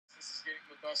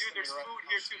best. Dude, there's food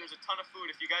here too. There's a ton of food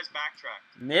if you guys backtrack.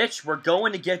 Mitch, we're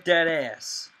going to get that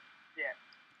ass. Yeah.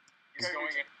 He's going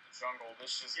into the jungle.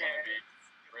 This is gonna be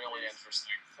really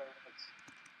interesting.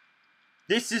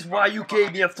 This is why you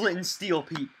gave me a flint and steel,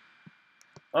 Pete.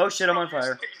 Oh shit, I'm on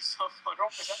fire. Is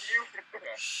that you?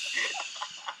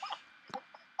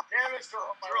 Damn it,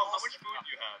 Jerome, how much food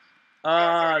do you have?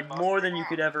 More than you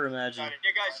could ever imagine.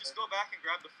 Yeah, guys, just go back and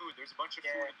grab the food. There's a bunch of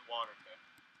food in the water.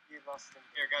 You lost him.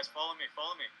 Here, guys, follow me.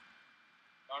 Follow me.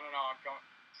 No, I'm going.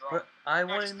 But I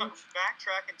No, wanted just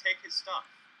backtrack and take his stuff.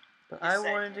 But I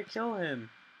wanted to kill him.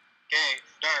 Okay,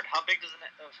 Dart, how big does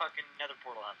a fucking nether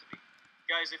portal have to be?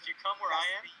 Guys, if you come where I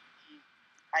am,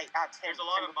 10. there's a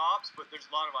lot of mobs, but there's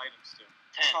a lot of items too.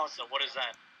 10. So what is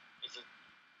that? Is it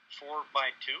 4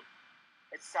 by 2?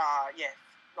 It's yeah.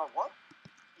 No, what?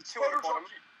 2 at the bottom,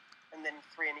 and then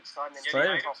 3 on each side, and then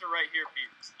the items are right here,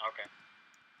 Pete. Okay.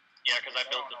 Yeah, because I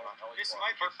built it. This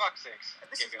might, for fuck's sakes.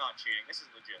 This is not cheating. This is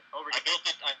legit. Over I here.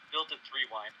 built it 3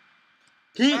 wide.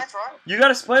 Pete, that's right. you got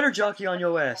a spider jockey on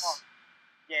your ass.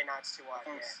 Yeah, no, it's too wide.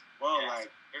 Yeah. Well,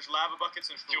 there's lava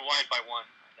buckets and food. 2 wide by 1,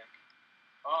 I think.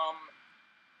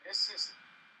 This is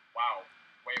wow.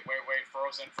 Wait.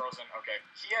 Frozen. Okay.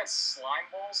 He had slime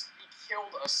balls. He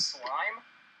killed a slime.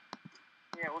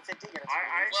 Yeah, what's it digging?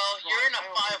 Well, you're in a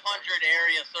 500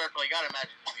 area circle. You gotta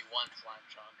imagine there'll be 1 slime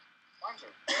chunk. Slimes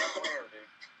are damn rare,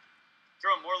 dude.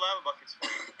 Jerome, more lava buckets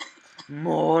for you.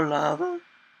 More lava?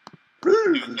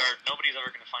 Dude, nobody's ever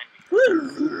gonna find me.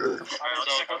 Alright,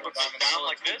 So if I put them down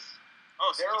like this. Oh,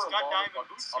 so he's got diamond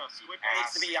boots now. It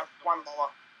needs to be up 1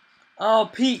 more. Oh,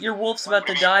 Pete, your wolf's about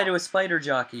to die to a spider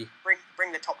jockey.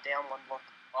 Bring the top down 1 block.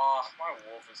 Oh, my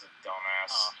wolf is a dumbass.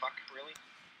 Oh, fuck, really?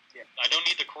 Yeah. I don't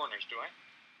need the corners, do I?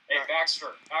 Hey,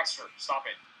 Baxter, stop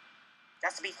it. It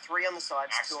has to be 3 on the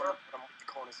sides, Baxter? 2 on the bottom with the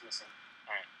corners missing.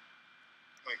 Alright.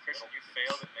 Wait, Christian, you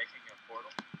failed at making a portal?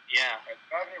 Yeah. If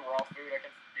I have any raw food, I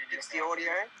can feed you. It's the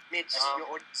audio. Mitch, your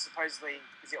audio, supposedly,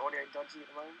 is your audio dodgy at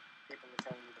the moment? People are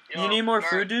telling you You need more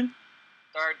food, dude?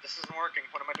 Dart, this isn't working.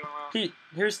 What am I doing wrong? Pete,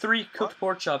 here's 3 cooked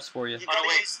pork chops for you. You've got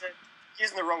to use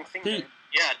using the wrong thing, Pete. dude.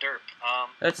 Yeah, derp.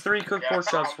 That's 3 cooked pork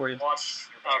chops for you.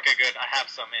 Okay, good. I have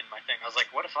some in my thing. I was like,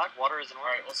 what the fuck? Water isn't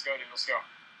working. Alright, let's go, dude. Let's go.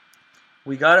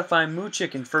 We gotta find moo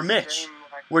chicken for Mitch.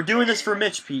 We're doing this for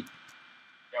Mitch, Pete.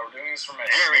 Yeah, we're doing this for Mitch.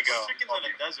 There we go. Chicken's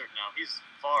in a desert now. He's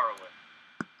far away.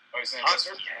 Oh, he's in a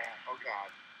desert? Yeah. Oh,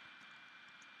 God.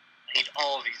 I need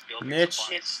all of these buildings.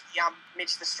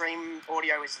 Mitch, the stream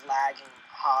audio is lagging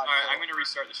hard. Alright, I'm gonna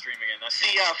restart the stream again. That's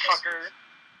See ya, fucker.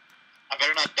 I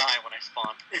better not die when I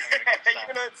spawn.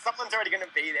 Someone's already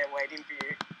gonna be there waiting for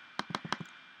you.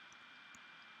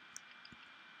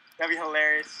 That'd be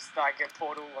hilarious. Just like a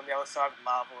portal on the other side with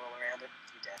lava all around it.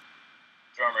 You're dead.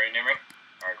 Jerome, are you near me?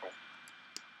 Alright, cool.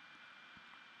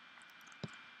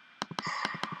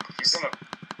 He's in a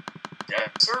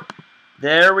desert?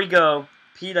 There we go.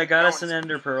 Pete, I got us an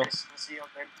ender pearl. It's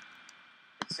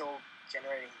all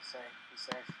generating, so be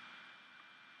safe.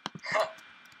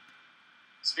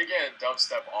 Speaking of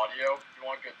dubstep audio, if you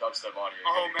want good dubstep audio.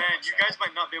 Oh man, you guys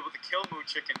might not be able to kill Moo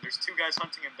Chicken. There's 2 guys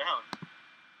hunting him down.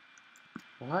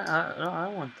 What? I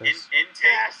want this.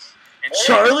 Yes!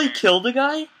 Charlie killed a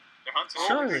guy? They're hunting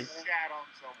Charlie. Sat on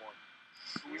someone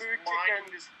who was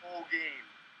mining this whole game,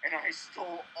 and I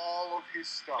stole all of his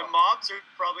stuff. The mobs are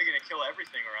probably gonna kill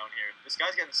everything around here. This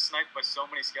guy's getting sniped by so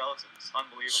many skeletons. It's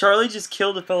unbelievable. Charlie just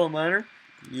killed a fellow miner?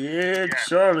 Yeah,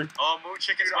 Charlie. Oh, Moo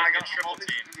Chicken's about to get triple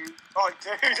team. Oh,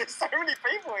 dude, there's so many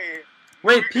people here.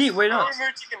 Wait, Pete, wait up. Moo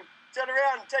Chicken, turn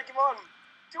around, take him on.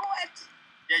 Do it.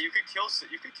 Yeah, you could kill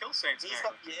Saints. He's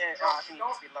not, I think he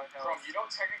needs to be low health. Bro, you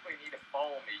don't technically need to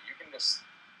follow me. You can just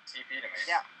TP to me.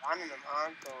 Yeah, I'm in them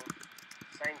hardcore.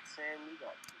 Saints and you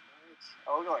got.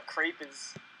 Oh, we got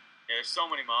creepers. Yeah, there's so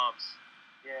many mobs.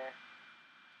 Yeah.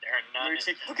 There are none.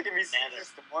 Look at him, he's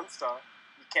just a monster.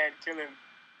 You can't kill him.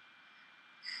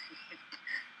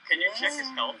 Can you check his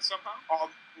health somehow?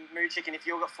 Oh, Moo Chicken, if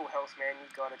you've got full health, man,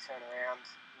 you've got to turn around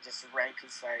and just rape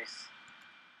his face.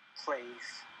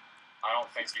 Please. I don't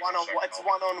think it's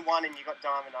one-on-one and you got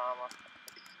diamond armor.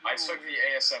 I took the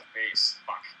ASF base.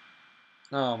 Fuck.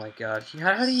 Oh my god.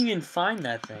 How do you even find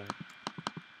that thing?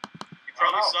 He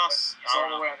probably sus. He's all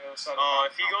the way on the other side of the Oh,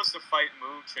 if he goes to fight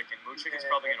Moo Chicken's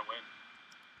probably gonna win.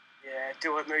 Yeah,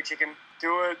 do it, Moo Chicken.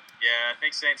 Do it. Yeah, I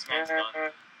think Saints Man's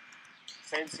done.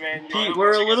 Saints Man. Pete,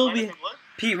 we're a little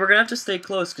Pete, we're gonna have to stay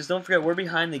close because don't forget we're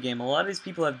behind the game. A lot of these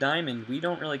people have diamond. We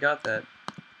don't really got that.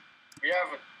 We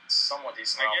have a somewhat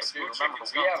decent I guess dude, Moo remember,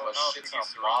 Chicken's we have a got shit ton of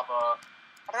lava.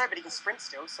 I don't know, but he can sprint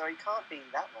still, so he can't be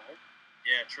that low.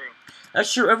 Yeah, true.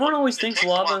 That's true. Everyone always It thinks takes a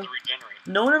while lava. to regenerate.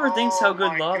 No one ever thinks how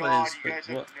good my lava God, is. You But guys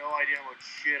have what? no idea how much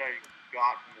shit I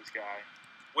got from this guy.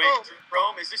 Wait, Oh.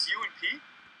 Rome, is this you and Pete?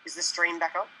 Is the stream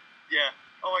back up? Yeah.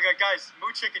 Oh my god, guys,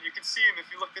 Moo Chicken, you can see him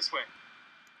if you look this way.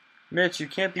 Mitch, you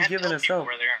can't be Can't giving tell us people help.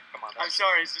 where they are. Come on. I'm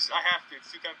sorry, it's just I have to.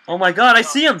 It's too tempting. Oh my God, I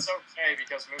see him. It's okay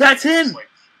because That's Moon is him! Like,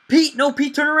 Pete, no,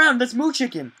 Pete, turn around. That's Moo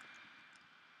Chicken.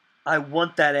 I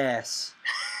want that ass.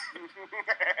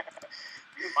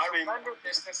 my render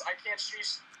distance, I can't see.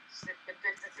 Just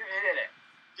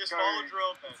follow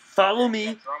Jerome then. Follow me.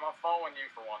 Jerome, I'm following you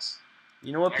for once.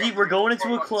 You know what, Pete? We're going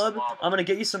into a club. I'm gonna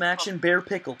get you some action bear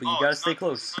pickle, but you gotta stay It's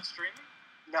close. not streaming?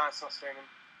 No, it's not streaming.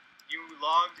 You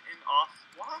logged in off.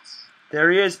 What?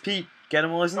 There he is, Pete. Get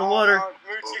him while he's in the water.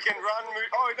 Moo Chicken, run, Moo.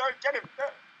 Oh, no, get him. No.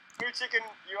 Moo Chicken,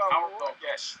 you are. Power bow,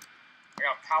 yes. I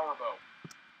got power bow.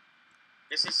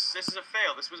 This is a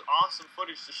fail. This was awesome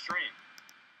footage to stream.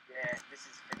 Yeah, this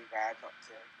is pretty bad not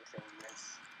to film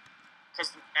this.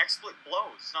 Because the XSplit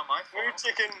blows. It's not my Moo fault.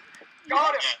 Chicken.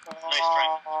 Got it. Yeah, nice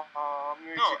try.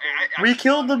 Moo No, Chicken. We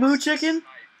killed the Moo Chicken?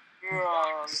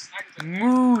 Oh,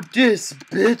 Moo this,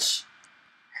 bitch.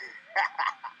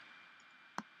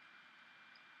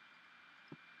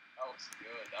 That was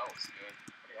good. That was good.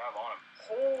 What do you have on him?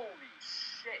 Holy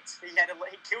shit.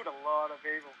 he killed a lot of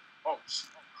people. Oh,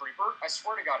 creeper. I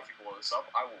swear to God, if you blow this up,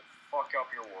 I will fuck up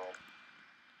your world.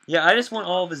 Yeah, I just want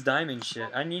all of his diamond shit.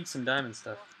 I need some diamond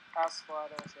stuff.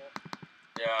 Spiders, yeah.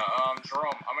 Yeah,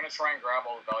 Jerome, I'm gonna try and grab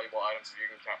all the valuable items if you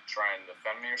can try and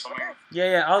defend me or something.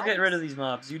 Yeah, I'll get rid of these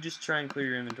mobs. You just try and clear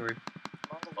your inventory.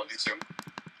 Love you too.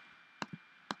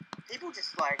 People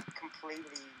just like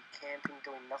completely camping,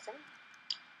 doing nothing.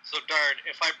 So, Dard,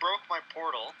 if I broke my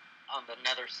portal on the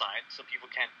nether side so people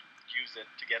can't use it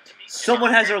to get to me.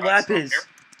 Someone has our lapis.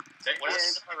 Take What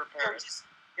this. if I repair it?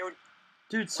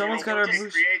 Dude, someone's got our blue.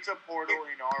 It creates a portal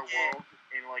in our world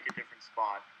in like a different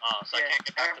spot. Oh, so I Yeah, can't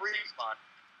get back to the same spot.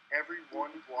 Every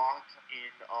one block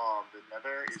in the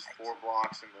Nether is 4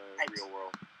 blocks in the real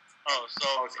world. Oh, so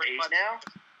Oh, it's pretty 8 much- now?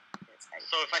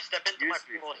 So if I step into my Used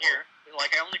to be portal 4. here,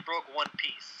 like I only broke one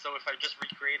piece. So if I just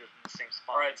recreate it in the same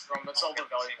spot. Alright, Jerome, that's all the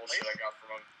Okay, valuable same shit I place? got from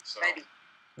him. So. Maybe.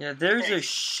 Yeah, there's a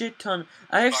shit ton.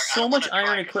 I have Sorry, I so don't much wanna try iron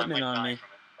 'cause I equipment might on die me. from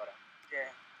it, but, Yeah.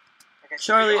 Okay,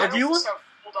 Charlie, I if you almost want, have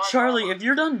full diamond Charlie, armor. if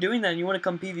you're done doing that and you want to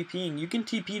come PvPing, you can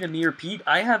TP to me or Pete.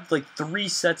 I have like 3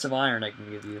 sets of iron I can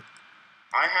give you.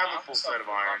 I have a full set of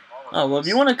iron. Oh well, if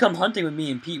you want to come hunting with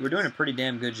me and Pete, we're doing a pretty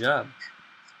damn good job.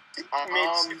 Mitch,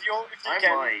 if you I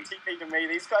can might. TP to me,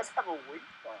 these guys have a weak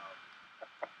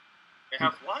farm. They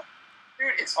have what?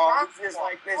 Dude, it's Oh, not there's fun.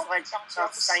 like Sometimes you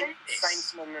have to say this.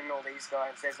 Saintsman and all these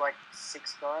guys. There's like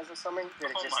 6 guys or something.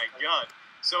 That are Oh just, my god.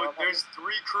 So there's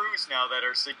 3 crews now that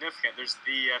are significant. There's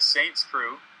the Saints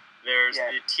crew, there's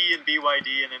Yeah. the T and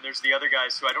BYD, and then there's the other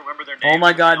guys who I don't remember their names. Oh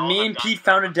my but they God, all me have and Pete diamond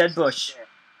found a armor. dead bush. Yeah.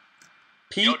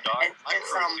 Pete, Yo, dog, And- I'm and pretty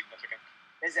some- significant.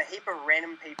 There's a heap of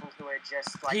random people who are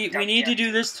just like. Pete, we dumped need to out.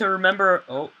 do this to remember.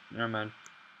 Oh, never mind.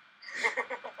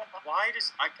 Why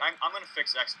does I'm gonna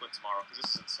fix XSplit tomorrow because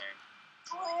this is insane.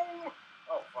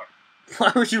 Oh, fuck.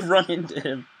 Why would you run into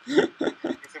him?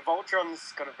 It's a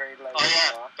Voltron's got a very low. Oh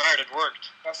yeah, bar. Dard, it worked.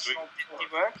 That's We- so Did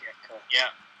it work? Yeah, cool. Yeah,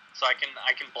 so I can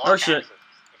block Oh, shit. access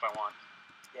if I want.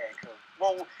 Yeah, cool.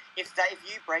 Well, if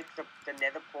you break the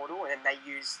Nether portal and they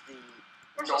use the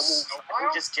There's a normal, snow it'll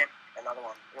biome? just generate another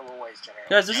one. It'll always generate.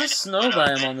 Guys, there's Yeah, I a know, snow but,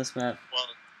 biome on this map. Well,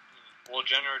 we'll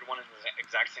generate one in the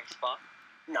exact same spot.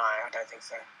 No, I don't think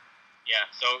so. Yeah,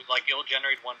 so like it'll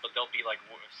generate one, but they'll be like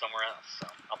somewhere else. So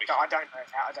I'll be No, fine. I don't know.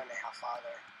 I don't know how far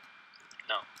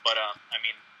though. No, but I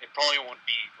mean, it probably won't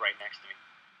be right next to me.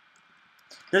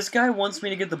 This guy wants me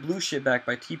to get the blue shit back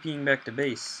by TPing back to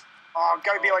base. Oh,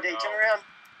 go Oh, BID! no. Turn around!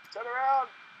 Turn around!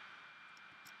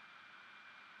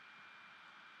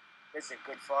 This is a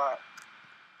good fight.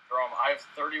 Jerome, I have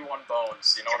 31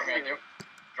 bones. You know what I'm gonna do?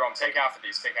 Jerome, take half of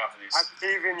these. Take half of these. I'm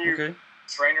giving you. Okay.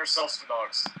 Train yourself some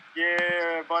dogs.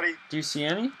 Yeah, buddy. Do you see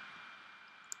any?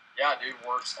 Yeah, dude,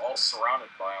 we're all surrounded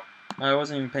by them. I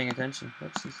wasn't even paying attention.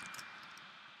 Oopsies.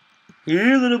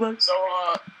 Here, little bug. So,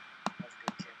 That's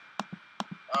good,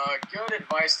 Jim. good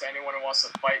advice to anyone who wants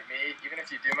to fight me. Even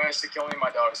if you do manage to kill me, my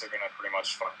dogs are gonna pretty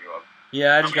much fuck you up.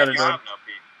 Yeah, I just got How a many do you dog. have now,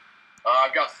 Pete?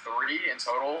 I've got 3 in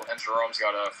total, and Jerome's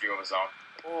got a few of his own.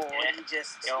 Oh, Yeah. you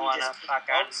just You wanna fuck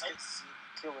on dogs,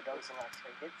 kill the dogs in like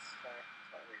 3 hits. So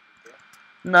it's not really good.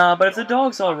 Nah, but if the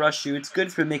dogs all rush you, it's good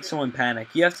if it makes someone panic.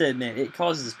 You have to admit, it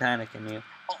causes panic in you.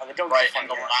 Oh, the dogs Right, are and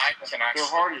the fun, lag can actually... They're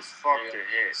hard as fuck to really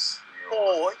hit. screw you yeah.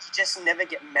 over. Or you just never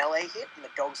get melee hit and the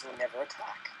dogs will never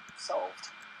attack. Solved.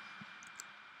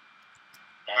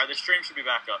 Alright, the stream should be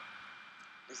back up.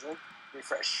 Is it?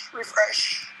 Refresh.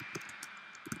 Refresh!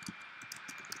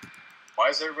 Why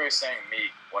is everybody saying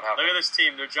me? What Look happened? at this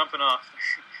team. They're jumping off.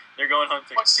 They're going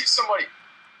hunting. I see somebody.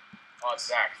 Oh, it's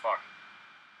Zach. Fuck.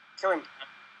 Kill him.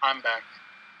 I'm back.